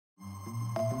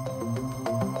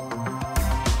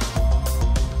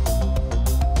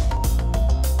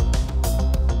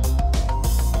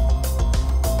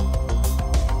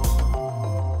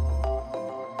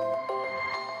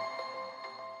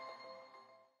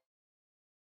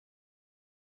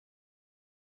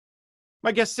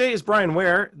My guest today is Brian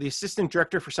Ware, the Assistant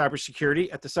Director for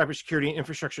Cybersecurity at the Cybersecurity and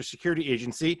Infrastructure Security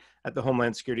Agency at the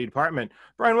Homeland Security Department.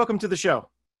 Brian, welcome to the show.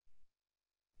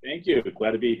 Thank you.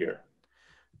 Glad to be here.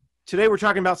 Today we're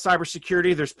talking about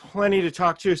cybersecurity. There's plenty to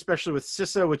talk to, especially with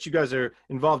CISA, which you guys are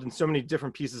involved in so many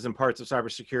different pieces and parts of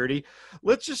cybersecurity.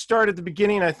 Let's just start at the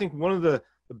beginning. I think one of the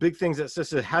big things that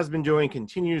CISA has been doing,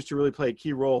 continues to really play a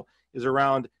key role, is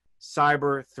around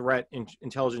cyber threat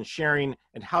intelligence sharing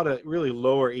and how to really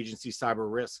lower agency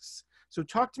cyber risks. So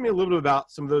talk to me a little bit about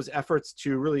some of those efforts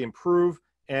to really improve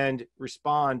and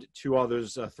respond to all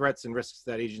those threats and risks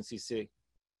that agencies see.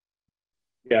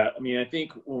 Yeah, I mean, I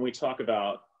think when we talk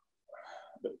about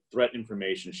the threat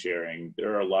information sharing,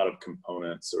 there are a lot of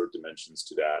components or dimensions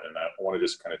to that. And I want to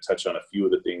just kind of touch on a few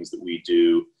of the things that we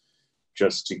do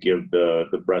just to give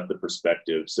the breadth of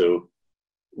perspective. So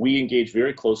we engage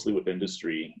very closely with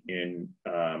industry in,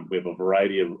 we have a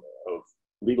variety of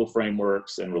legal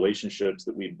frameworks and relationships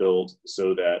that we've built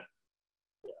so that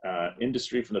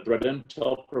industry, from the threat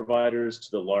intel providers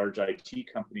to the large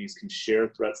IT companies, can share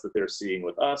threats that they're seeing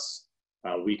with us.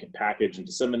 We can package and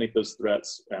disseminate those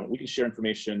threats, and we can share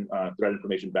information, threat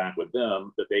information back with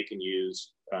them that they can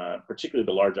use, particularly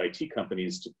the large IT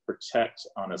companies, to protect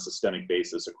on a systemic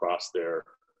basis across their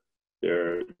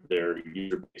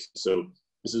user base. So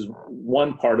this is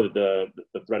one part of the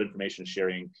threat information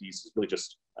sharing piece, is really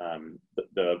just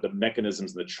the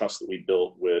mechanisms and the trust that we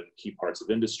built with key parts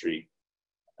of industry.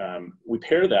 We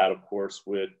pair that, of course,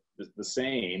 with the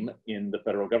same in the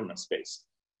federal government space.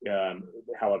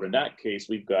 However, in that case,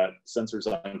 we've got sensors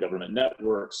on government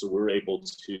networks, so we're able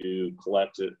to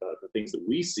collect the things that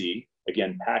we see,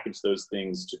 again, package those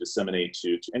things to disseminate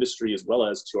to industry as well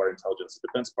as to our intelligence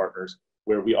and defense partners,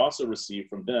 where we also receive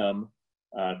from them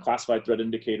classified threat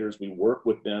indicators. We work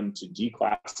with them to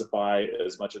declassify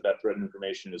as much of that threat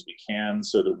information as we can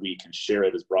so that we can share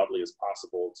it as broadly as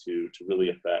possible to really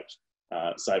affect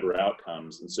cyber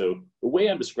outcomes. And so the way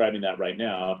I'm describing that right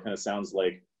now kind of sounds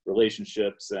like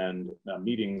relationships and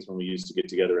meetings when we used to get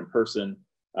together in person,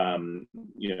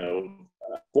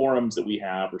 forums that we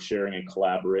have for sharing and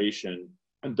collaboration.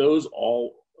 And those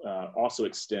all also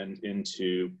extend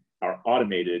into our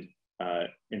automated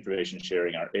information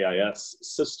sharing, our AIS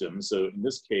systems. So in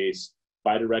this case,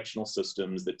 bidirectional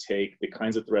systems that take the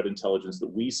kinds of threat intelligence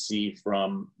that we see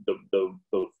from the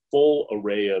full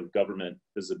array of government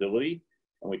visibility,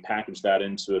 and we package that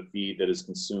into a feed that is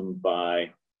consumed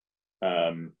by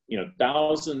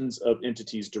thousands of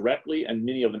entities directly and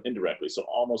many of them indirectly. So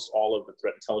almost all of the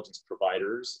threat intelligence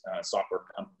providers, software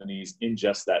companies,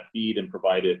 ingest that feed and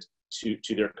provide it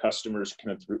to their customers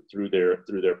kind of through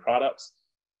their products.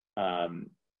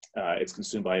 It's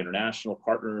consumed by international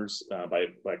partners,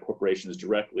 by corporations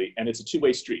directly, and it's a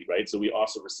two-way street, right? So we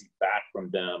also receive back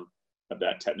from them of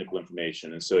that technical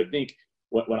information. And so I think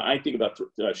when I think about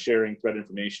sharing threat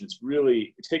information,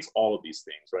 it takes all of these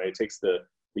things, right? It takes the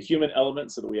human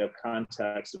element so that we have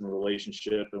context and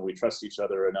relationship and we trust each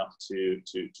other enough to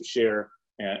share.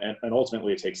 And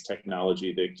ultimately, it takes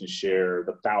technology that can share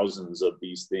the thousands of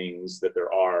these things that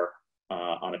there are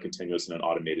on a continuous and an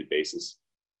automated basis.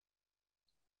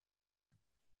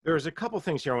 There's a couple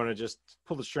things here I want to just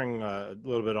pull the string a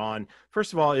little bit on.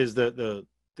 First of all is the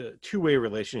two-way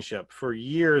relationship. For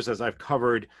years, as I've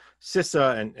covered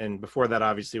CISA, and before that,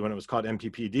 obviously, when it was called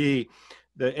MTPD,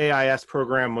 the AIS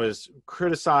program was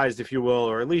criticized, if you will,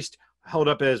 or at least held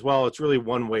up as, well, it's really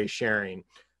one-way sharing.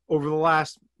 Over the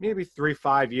last maybe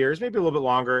 3-5 years, maybe a little bit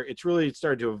longer, it's really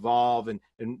started to evolve, and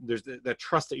there's that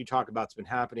trust that you talk about has been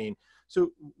happening.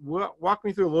 So walk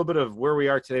me through a little bit of where we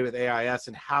are today with AIS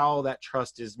and how that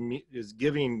trust is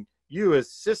giving you as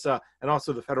CISA and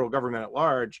also the federal government at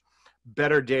large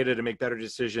better data to make better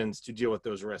decisions to deal with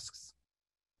those risks.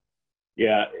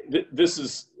 Yeah,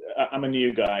 I'm a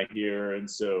new guy here, and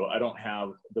so I don't have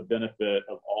the benefit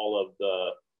of all of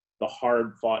the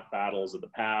hard-fought battles of the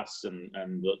past and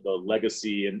the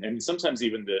legacy and sometimes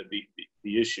even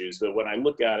the issues. But when I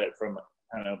look at it from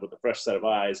kind of with a fresh set of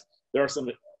eyes, there are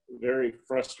some very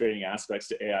frustrating aspects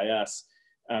to AIS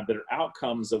that are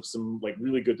outcomes of some like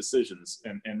really good decisions,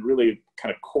 and really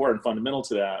kind of core and fundamental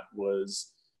to that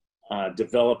was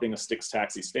developing a Styx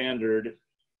taxi standard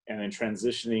and then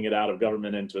transitioning it out of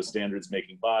government into a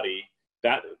standards-making body.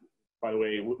 That, by the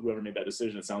way, whoever made that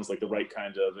decision, it sounds like the right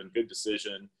kind of and good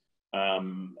decision.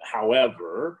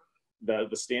 However, the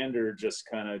standard just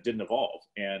kind of didn't evolve,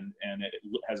 and it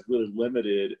has really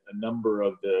limited a number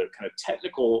of the kind of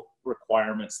technical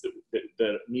requirements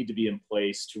that need to be in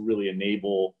place to really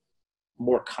enable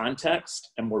more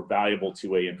context and more valuable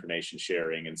two-way information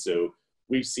sharing. And so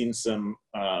we've seen some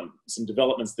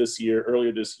developments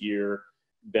earlier this year,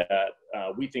 that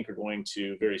we think are going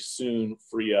to very soon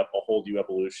free up a whole new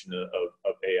evolution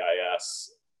of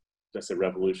AIS. Did I say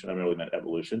revolution? I really meant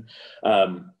evolution.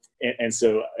 And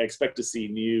so I expect to see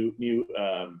new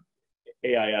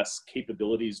AIS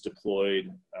capabilities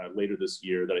deployed later this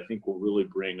year that I think will really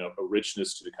bring a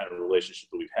richness to the kind of relationship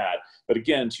that we've had. But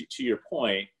again, to your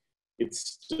point, it's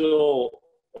still,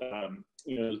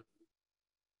 it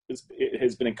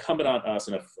has been incumbent on us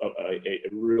and a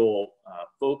real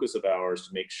focus of ours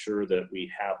to make sure that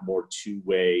we have more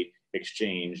two-way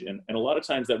exchange. And a lot of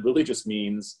times that really just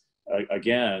means,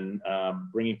 again,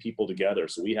 bringing people together.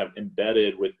 So we have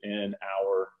embedded within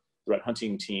our threat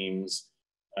hunting teams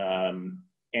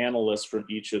analysts from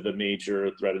each of the major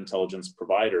threat intelligence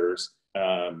providers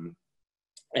and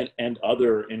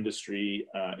other industry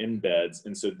embeds.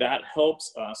 And so that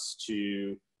helps us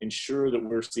to ensure that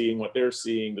we're seeing what they're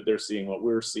seeing, that they're seeing what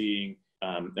we're seeing,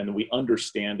 and that we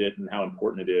understand it and how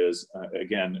important it is.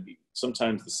 Again,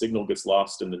 sometimes the signal gets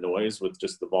lost in the noise with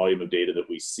just the volume of data that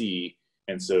we see.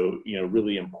 And so,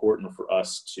 really important for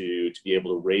us to be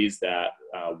able to raise that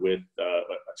with a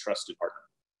trusted partner.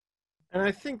 And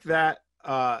I think that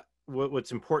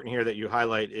what's important here that you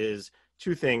highlight is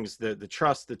two things: the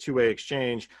trust, the two-way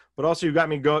exchange, but also you got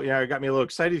me a little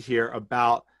excited here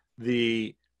about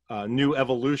the new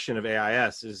evolution of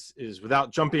AIS. Is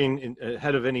without jumping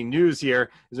ahead of any news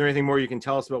here, is there anything more you can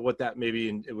tell us about what that maybe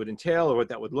it would entail or what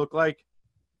that would look like?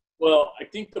 Well, I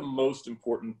think the most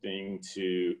important thing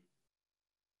to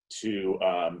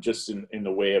just in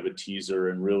the way of a teaser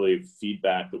and really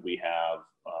feedback that we have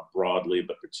broadly,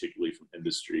 but particularly from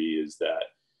industry, is that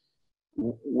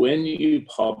when you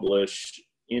publish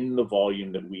in the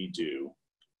volume that we do,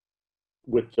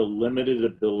 with the limited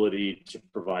ability to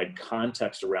provide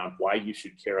context around why you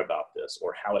should care about this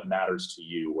or how it matters to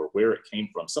you or where it came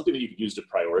from, something that you could use to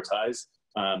prioritize,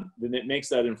 then it makes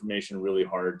that information really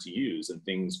hard to use and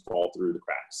things fall through the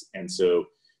cracks. And so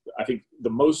I think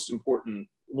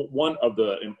one of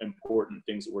the important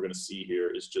things that we're going to see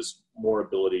here is just more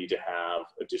ability to have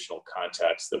additional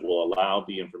context that will allow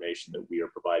the information that we are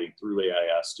providing through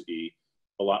AIS to be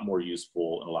a lot more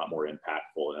useful and a lot more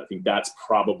impactful. And I think that's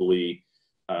probably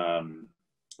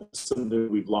something that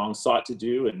we've long sought to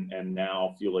do, and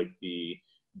now feel like the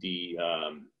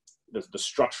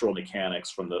structural mechanics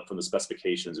from the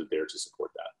specifications are there to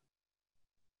support that.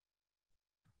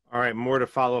 All right, more to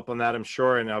follow up on that, I'm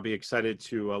sure, and I'll be excited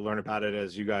to learn about it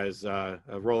as you guys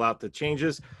roll out the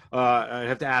changes. I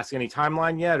have to ask, any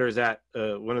timeline yet, or is that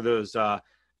one of those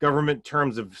government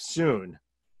terms of soon?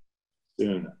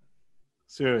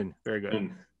 Soon. Very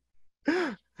good.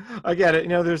 Soon. I get it.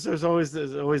 There's always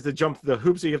the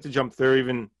hoops that you have to jump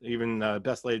through, even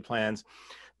best laid plans.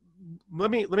 Let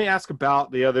me ask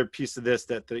about the other piece of this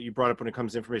that you brought up when it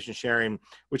comes to information sharing,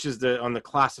 which is on the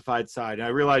classified side. And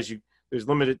I realize there's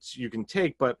limits you can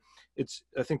take, but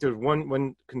I think there's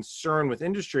one concern with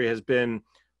industry has been,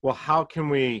 well, how can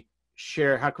we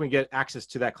get access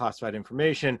to that classified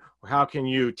information, or how can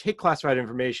you take classified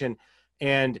information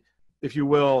and, if you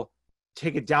will,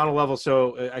 take it down a level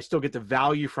so I still get the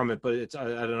value from it, but it's at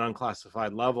an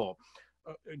unclassified level.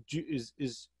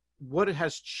 What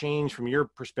has changed from your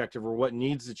perspective, or what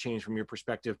needs to change from your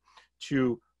perspective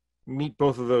to meet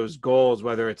both of those goals,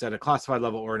 whether it's at a classified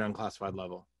level or an unclassified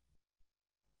level?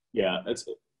 Yeah, it's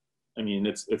a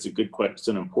good question. It's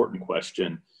an important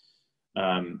question.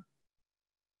 In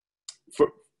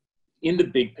the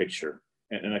big picture,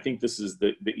 and I think this is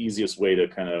the easiest way to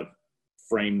kind of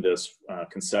frame this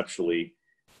conceptually,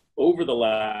 over the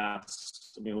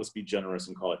last, let's be generous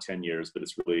and call it 10 years, but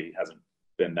it's really hasn't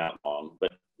been that long,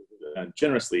 but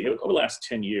generously, over the last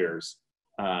 10 years,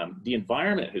 the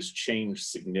environment has changed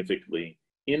significantly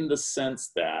in the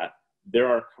sense that there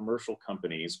are commercial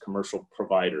companies, commercial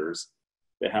providers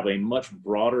that have a much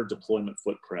broader deployment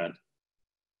footprint,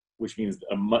 which means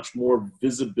a much more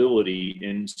visibility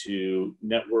into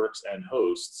networks and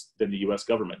hosts than the US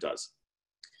government does.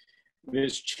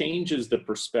 This changes the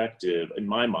perspective, in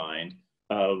my mind,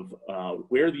 of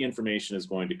where the information is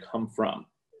going to come from.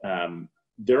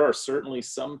 There are certainly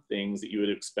some things that you would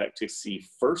expect to see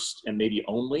first and maybe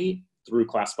only through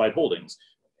classified holdings.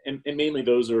 And mainly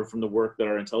those are from the work that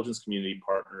our intelligence community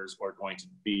partners are going to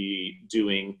be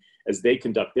doing as they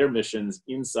conduct their missions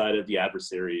inside of the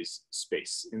adversary's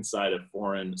space, inside of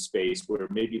foreign space where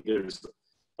maybe there's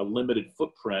a limited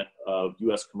footprint of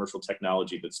US commercial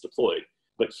technology that's deployed.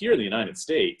 But here in the United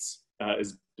States,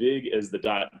 as big as the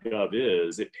 .gov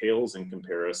is, it pales in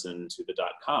comparison to the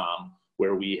 .com,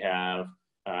 where we have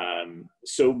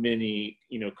so many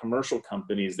commercial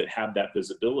companies that have that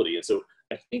visibility. And so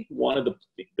I think one of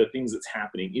the things that's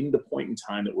happening in the point in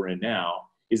time that we're in now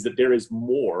is that there is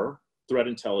more threat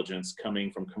intelligence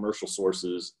coming from commercial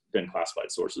sources than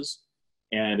classified sources.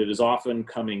 And it is often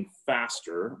coming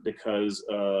faster because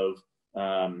of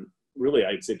really,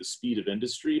 I'd say, the speed of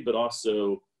industry, but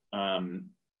also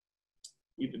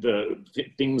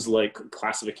things like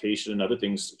classification and other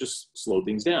things just slow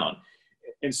things down.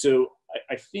 And so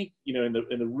I think, in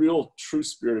the real true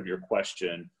spirit of your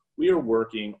question, we are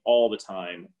working all the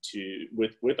time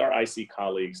with our IC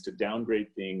colleagues to downgrade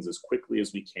things as quickly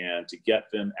as we can to get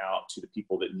them out to the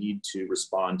people that need to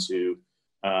respond to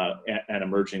an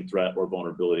emerging threat or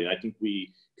vulnerability. And I think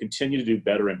we continue to do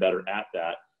better and better at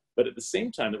that. But at the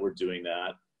same time that we're doing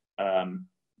that,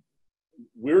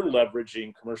 we're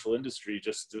leveraging commercial industry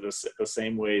just the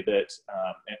same way that,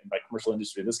 and by commercial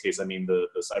industry in this case, I mean the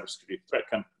cybersecurity threat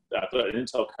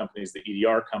intel companies, the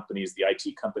EDR companies, the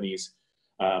IT companies.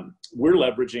 We're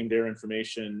leveraging their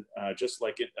information just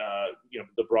like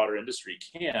the broader industry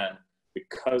can,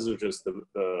 because of just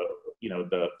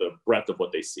the breadth of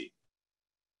what they see.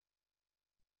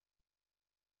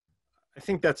 I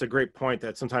think that's a great point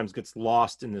that sometimes gets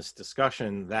lost in this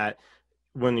discussion, that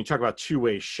when you talk about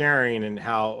two-way sharing and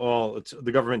how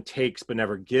the government takes but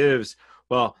never gives,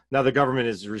 well, now the government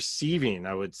is receiving,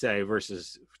 I would say,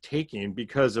 versus taking,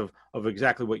 because of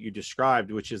exactly what you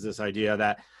described, which is this idea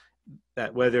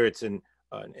that whether it's an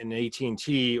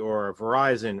AT&T or a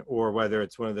Verizon, or whether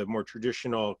it's one of the more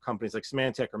traditional companies like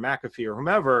Symantec or McAfee or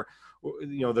whomever,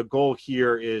 the goal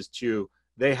here is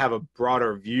they have a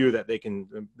broader view that they can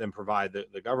then provide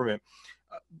the government.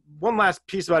 One last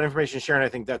piece about information sharing I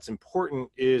think that's important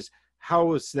is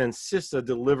how is then CISA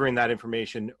delivering that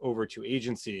information over to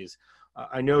agencies?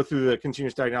 I know through the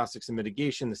continuous diagnostics and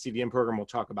mitigation, the CDM program, we'll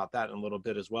talk about that in a little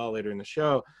bit as well later in the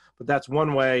show, but that's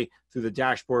one way through the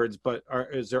dashboards. But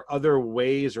is there other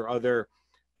ways or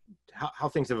how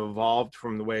things have evolved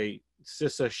from the way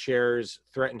CISA shares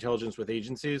threat intelligence with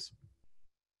agencies?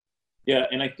 Yeah,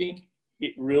 and I think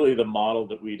really the model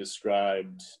that we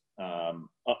described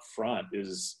up front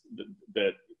is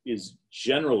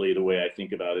generally the way I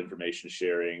think about information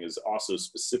sharing, is also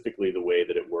specifically the way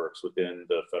that it works within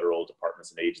the federal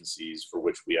departments and agencies for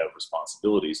which we have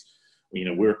responsibilities.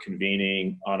 We're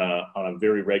convening on a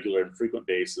very regular and frequent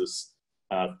basis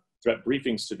threat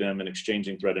briefings to them and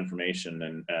exchanging threat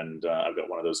information, and I've got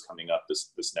one of those coming up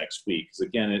this next week. Because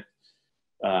again,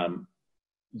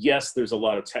 yes, there's a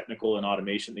lot of technical and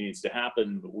automation that needs to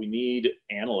happen, but we need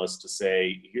analysts to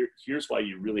say, here's why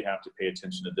you really have to pay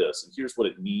attention to this, and here's what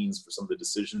it means for some of the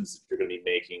decisions that you're going to be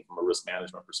making from a risk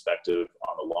management perspective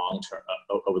on the long term,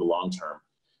 over the long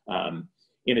term.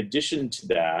 In addition to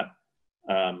that,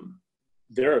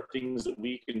 there are things that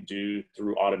we can do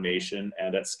through automation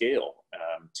and at scale,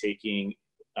 taking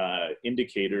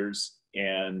indicators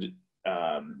and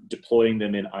deploying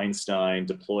them in Einstein,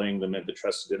 deploying them at the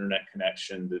trusted internet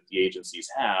connection that the agencies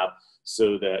have,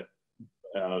 so that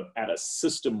at a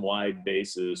system-wide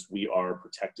basis, we are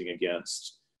protecting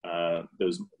against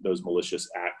those malicious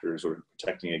actors, or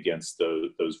protecting against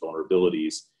those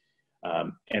vulnerabilities.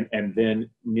 And then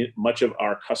much of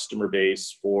our customer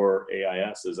base for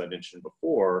AIS, as I mentioned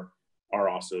before, are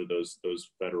also those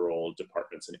federal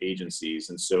departments and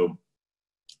agencies. And so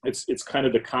it's kind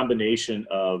of the combination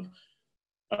of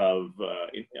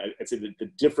I'd say the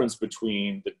difference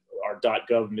between our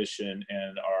 .gov mission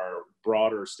and our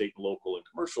broader state, local, and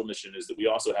commercial mission is that we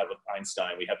also have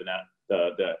Einstein, we have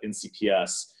the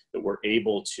NCPS, that we're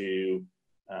able to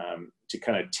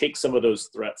kind of take some of those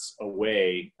threats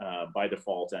away by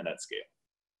default and at scale.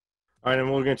 All right,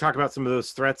 and we're going to talk about some of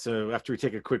those threats after we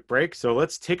take a quick break. So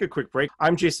let's take a quick break.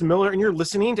 I'm Jason Miller, and you're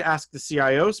listening to Ask the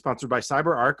CIO, sponsored by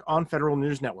CyberArk on Federal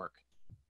News Network.